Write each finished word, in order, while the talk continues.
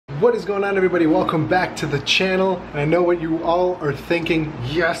What is going on, everybody? Welcome back to the channel. And I know what you all are thinking.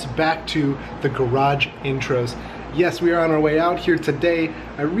 Yes, back to the garage intros. Yes, we are on our way out here today.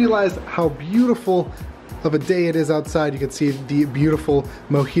 I realized how beautiful of a day it is outside. You can see the beautiful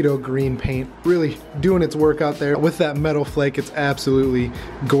mojito green paint really doing its work out there with that metal flake. It's absolutely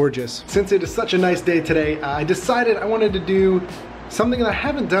gorgeous. Since it is such a nice day today, I decided I wanted to do something that I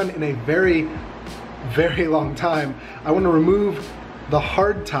haven't done in a very long time. I want to remove the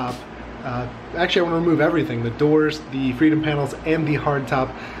hardtop. Actually, I want to remove everything, the doors, the freedom panels, and the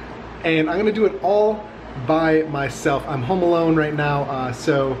hardtop. And I'm going to do it all by myself. I'm home alone right now,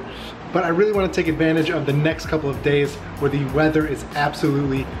 but I really want to take advantage of the next couple of days where the weather is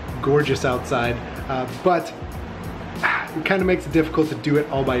absolutely gorgeous outside, but it kind of makes it difficult to do it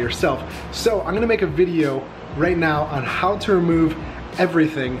all by yourself. So I'm going to make a video right now on how to remove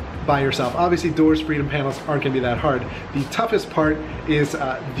everything by yourself. Obviously, doors, freedom panels aren't going to be that hard. The toughest part is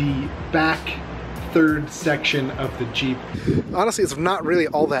the back third section of the Jeep. Honestly, it's not really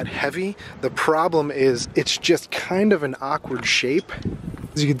all that heavy. The problem is it's just kind of an awkward shape.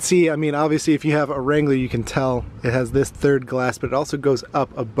 As you can see, I mean, obviously if you have a Wrangler, you can tell it has this third glass, but it also goes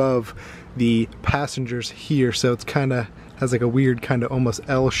up above the passengers here, so it's kind of has like a weird kind of almost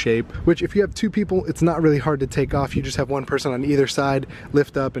L shape, which if you have two people, it's not really hard to take off. You just have one person on either side,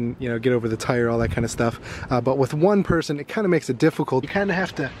 lift up and, you know, get over the tire, all that kind of stuff. But with one person, it kind of makes it difficult. You kind of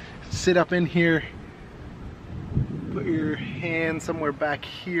have to sit up in here, put your hand somewhere back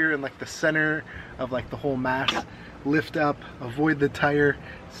here in like the center of like the whole mass, lift up, avoid the tire,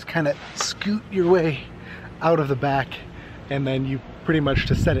 just kind of scoot your way out of the back, and then you pretty much,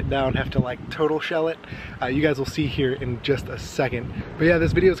 to set it down, have to like total shell it. You guys will see here in just a second. But yeah,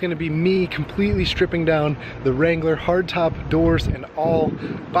 this video is going to be me completely stripping down the Wrangler hardtop doors and all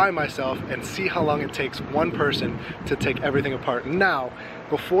by myself, and see how long it takes one person to take everything apart. Now,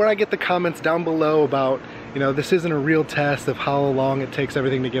 before I get the comments down below about, you know, this isn't a real test of how long it takes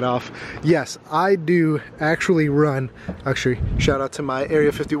everything to get off. Yes, I do actually run, actually, shout out to my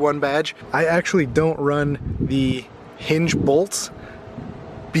Area 51 badge. I actually don't run the hinge bolts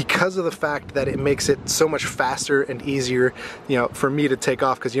because of the fact that it makes it so much faster and easier, you know, for me to take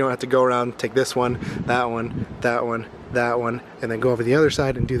off, because you don't have to go around, take this one, that one, that one, that one, and then go over the other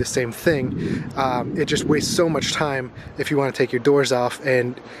side and do the same thing. It just wastes so much time if you want to take your doors off,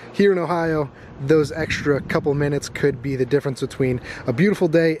 and here in Ohio, those extra couple minutes could be the difference between a beautiful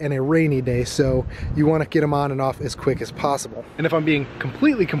day and a rainy day, so you want to get them on and off as quick as possible. And if I'm being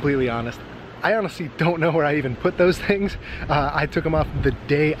completely honest, I honestly don't know where I even put those things. I took them off the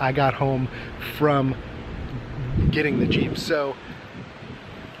day I got home from getting the Jeep, so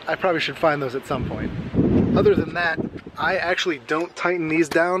I probably should find those at some point. Other than that, I actually don't tighten these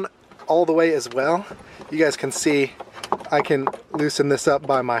down all the way as well. You guys can see I can loosen this up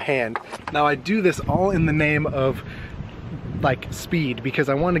by my hand. Now, I do this all in the name of like speed, because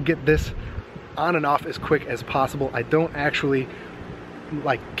I want to get this on and off as quick as possible. I don't actually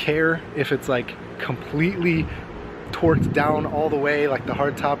like care if it's like completely torqued down all the way like the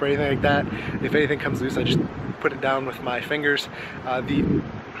hardtop or anything like that. If anything comes loose, I just put it down with my fingers. The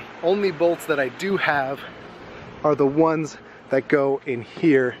only bolts that I do have are the ones that go in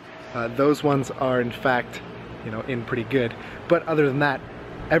here. Those ones are in fact, you know, in pretty good. But other than that,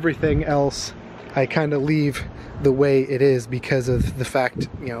 everything else I kind of leave the way it is because of the fact,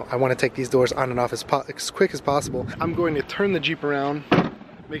 you know, I want to take these doors on and off as quick as possible. I'm going to turn the Jeep around,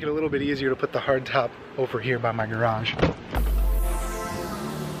 make it a little bit easier to put the hardtop over here by my garage.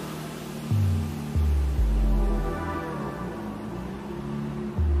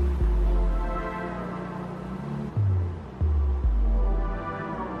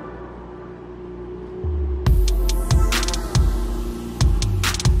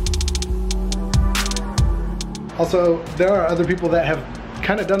 Also, there are other people that have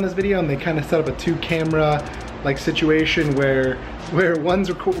kind of done this video, and they kind of set up a two-camera like situation where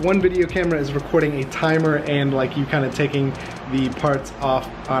one video camera is recording a timer and like you kind of taking the parts off,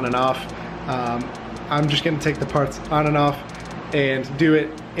 on and off. I'm just gonna take the parts on and off and do it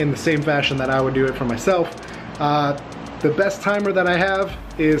in the same fashion that I would do it for myself. The best timer that I have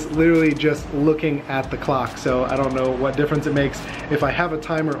is literally just looking at the clock, so I don't know what difference it makes if I have a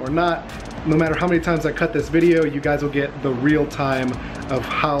timer or not. No matter how many times I cut this video, you guys will get the real time of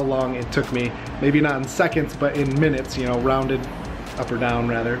how long it took me. Maybe not in seconds, but in minutes, you know, rounded up or down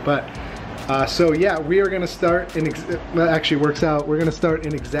rather. But so yeah, we are gonna start in, that actually works out, we're gonna start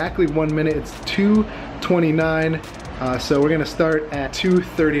in exactly 1 minute. It's 2:29, so we're gonna start at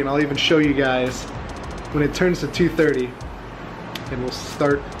 2:30, and I'll even show you guys when it turns to 2:30, and we'll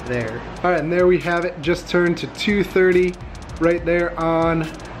start there. All right, and there we have it, just turned to 2:30 right there on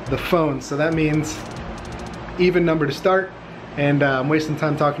the phone. So that means even number to start, and I'm wasting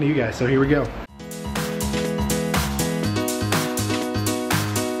time talking to you guys, so here we go.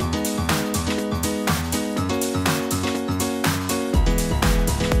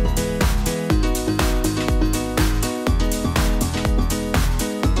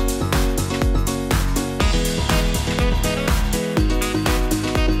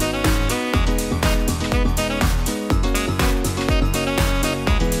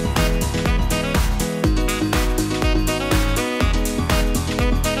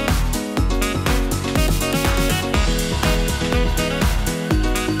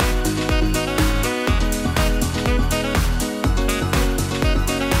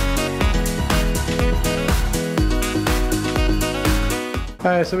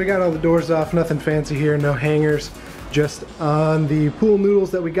 Alright, so we got all the doors off, nothing fancy here, no hangers, just on the pool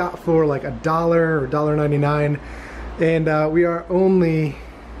noodles that we got for like $1 or $1.99, and we are only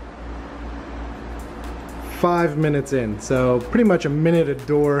 5 minutes in, so pretty much a minute a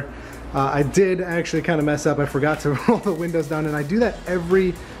door. I did actually kind of mess up. I forgot to roll the windows down, and I do that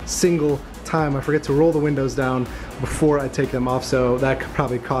every single time. I forget to roll the windows down before I take them off, so that could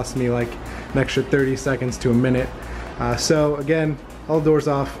probably cost me like an extra 30 seconds to a minute. So again, all the doors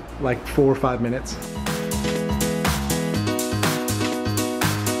off, like 4 or 5 minutes.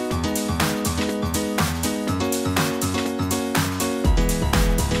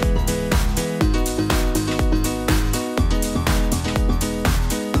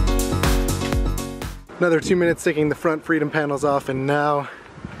 Another 2 minutes taking the front freedom panels off, and now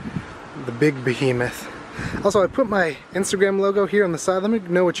the big behemoth. Also, I put my Instagram logo here on the side. Let me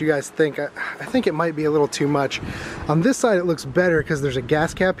know what you guys think. I think it might be a little too much. On this side it looks better because there's a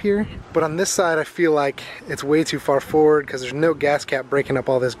gas cap here, but on this side I feel like it's way too far forward because there's no gas cap breaking up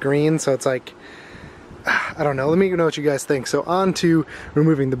all this green, so it's like, I don't know. Let me know what you guys think. So on to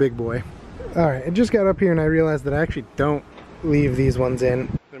removing the big boy. Alright, I just got up here and I realized that I actually don't leave these ones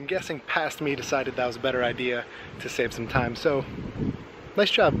in. I'm guessing past me decided that was a better idea to save some time, so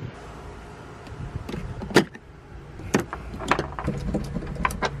nice job.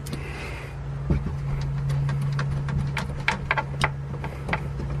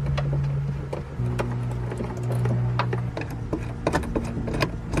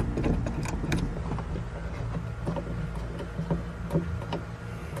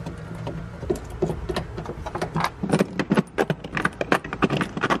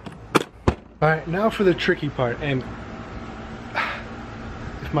 Alright, now for the tricky part, and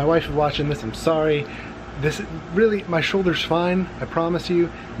if my wife is watching this, I'm sorry. This really, my shoulder's fine, I promise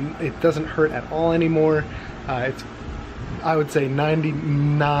you. It doesn't hurt at all anymore. It's, I would say,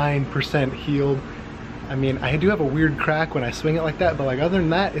 99% healed. I mean, I do have a weird crack when I swing it like that, but like other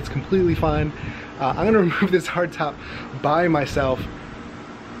than that, it's completely fine. I'm gonna remove this hardtop by myself,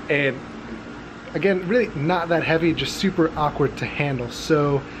 and again, really not that heavy, just super awkward to handle.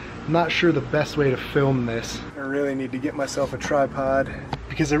 So I'm not sure the best way to film this. I really need to get myself a tripod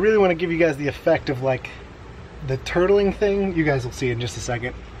because I really want to give you guys the effect of like the turtling thing. You guys will see in just a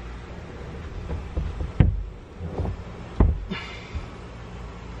second.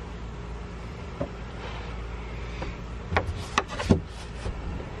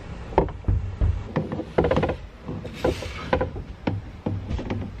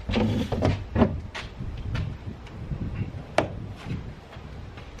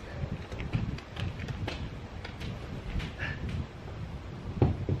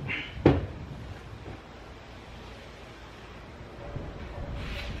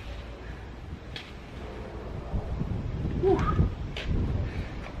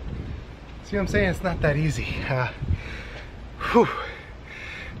 See what I'm saying? It's not that easy.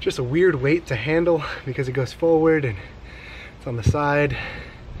 Just a weird weight to handle because it goes forward and it's on the side.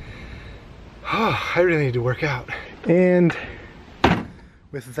 I really need to work out. And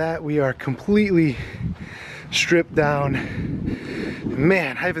with that, we are completely stripped down.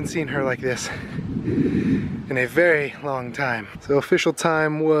 Man, I haven't seen her like this in a very long time. So official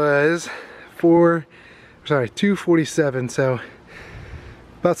time was 2:47, so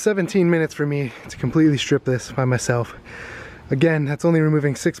about 17 minutes for me to completely strip this by myself. Again, that's only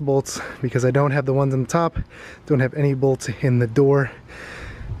removing 6 bolts because I don't have the ones on the top, don't have any bolts in the door.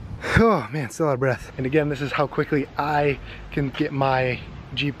 Oh man, still out of breath. And again, this is how quickly I can get my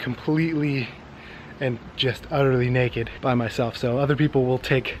Jeep completely and just utterly naked by myself. So other people will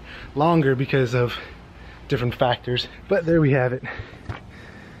take longer because of different factors. But there we have it.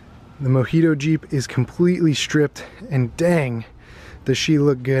 The Mojito Jeep is completely stripped, and dang, does she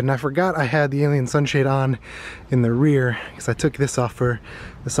look good. And I forgot I had the alien sunshade on in the rear because I took this off for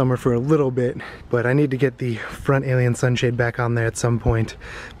the summer for a little bit, but I need to get the front alien sunshade back on there at some point.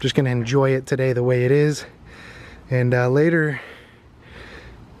 I'm just gonna enjoy it today the way it is, and later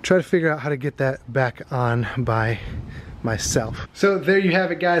try to figure out how to get that back on by myself. So there you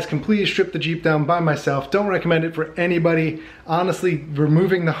have it, guys. Completely stripped the Jeep down by myself. Don't recommend it for anybody. Honestly,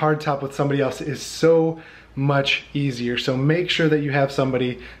 removing the hardtop with somebody else is so much easier. So make sure that you have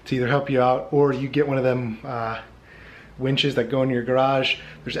somebody to either help you out or you get one of them winches that go in your garage.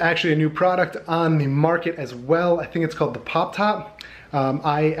 There's actually a new product on the market as well. I think it's called the Pop Top.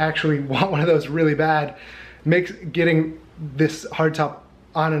 I actually want one of those really bad. Makes getting this hardtop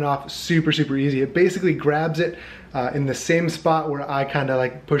on and off super easy. It basically grabs it in the same spot where I kind of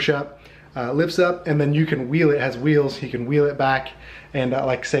like push up, lifts up, and then you can wheel it. It has wheels, you can wheel it back and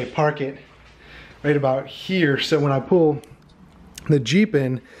like say park it right about here. So when I pull the Jeep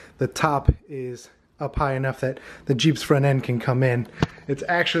in, the top is up high enough that the Jeep's front end can come in. It's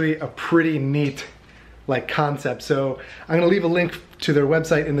actually a pretty neat like concept. So I'm gonna leave a link to their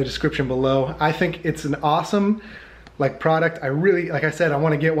website in the description below. I think it's an awesome like product. I really, like I said, I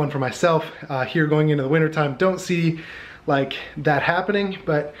want to get one for myself here going into the winter time. Don't see like that happening,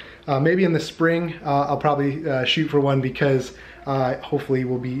 but maybe in the spring I'll probably shoot for one because hopefully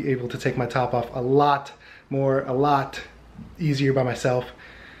we'll be able to take my top off a lot easier by myself,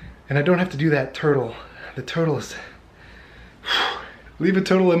 and I don't have to do that turtle. The turtle is leave a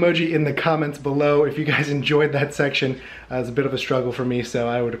turtle emoji in the comments below if you guys enjoyed that section. It's a bit of a struggle for me, so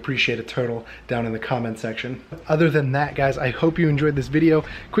I would appreciate a turtle down in the comment section. Other than that, guys, I hope you enjoyed this video.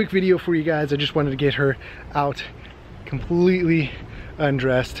 Quick video for you guys. I just wanted to get her out completely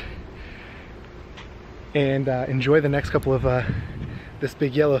undressed and enjoy the next couple of this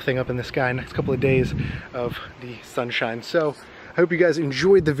big yellow thing up in the sky, next couple of days of the sunshine. So I hope you guys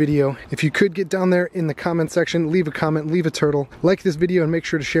enjoyed the video. If you could get down there in the comment section, leave a comment, leave a turtle, like this video, and make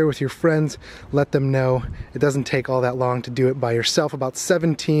sure to share with your friends. Let them know. It doesn't take all that long to do it by yourself, about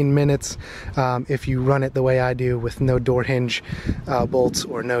 17 minutes if you run it the way I do with no door hinge bolts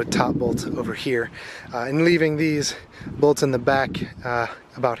or no top bolts over here. And leaving these bolts in the back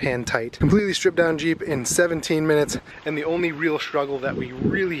about hand tight. Completely stripped down Jeep in 17 minutes, and the only real struggle that we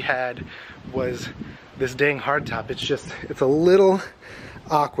really had was this dang hardtop. It's a little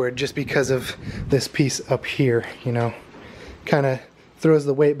awkward just because of this piece up here, you know, kind of throws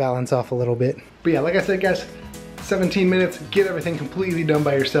the weight balance off a little bit. But yeah, like I said, guys, 17 minutes, get everything completely done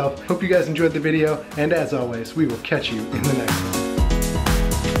by yourself. Hope you guys enjoyed the video, and as always, we will catch you in the next one.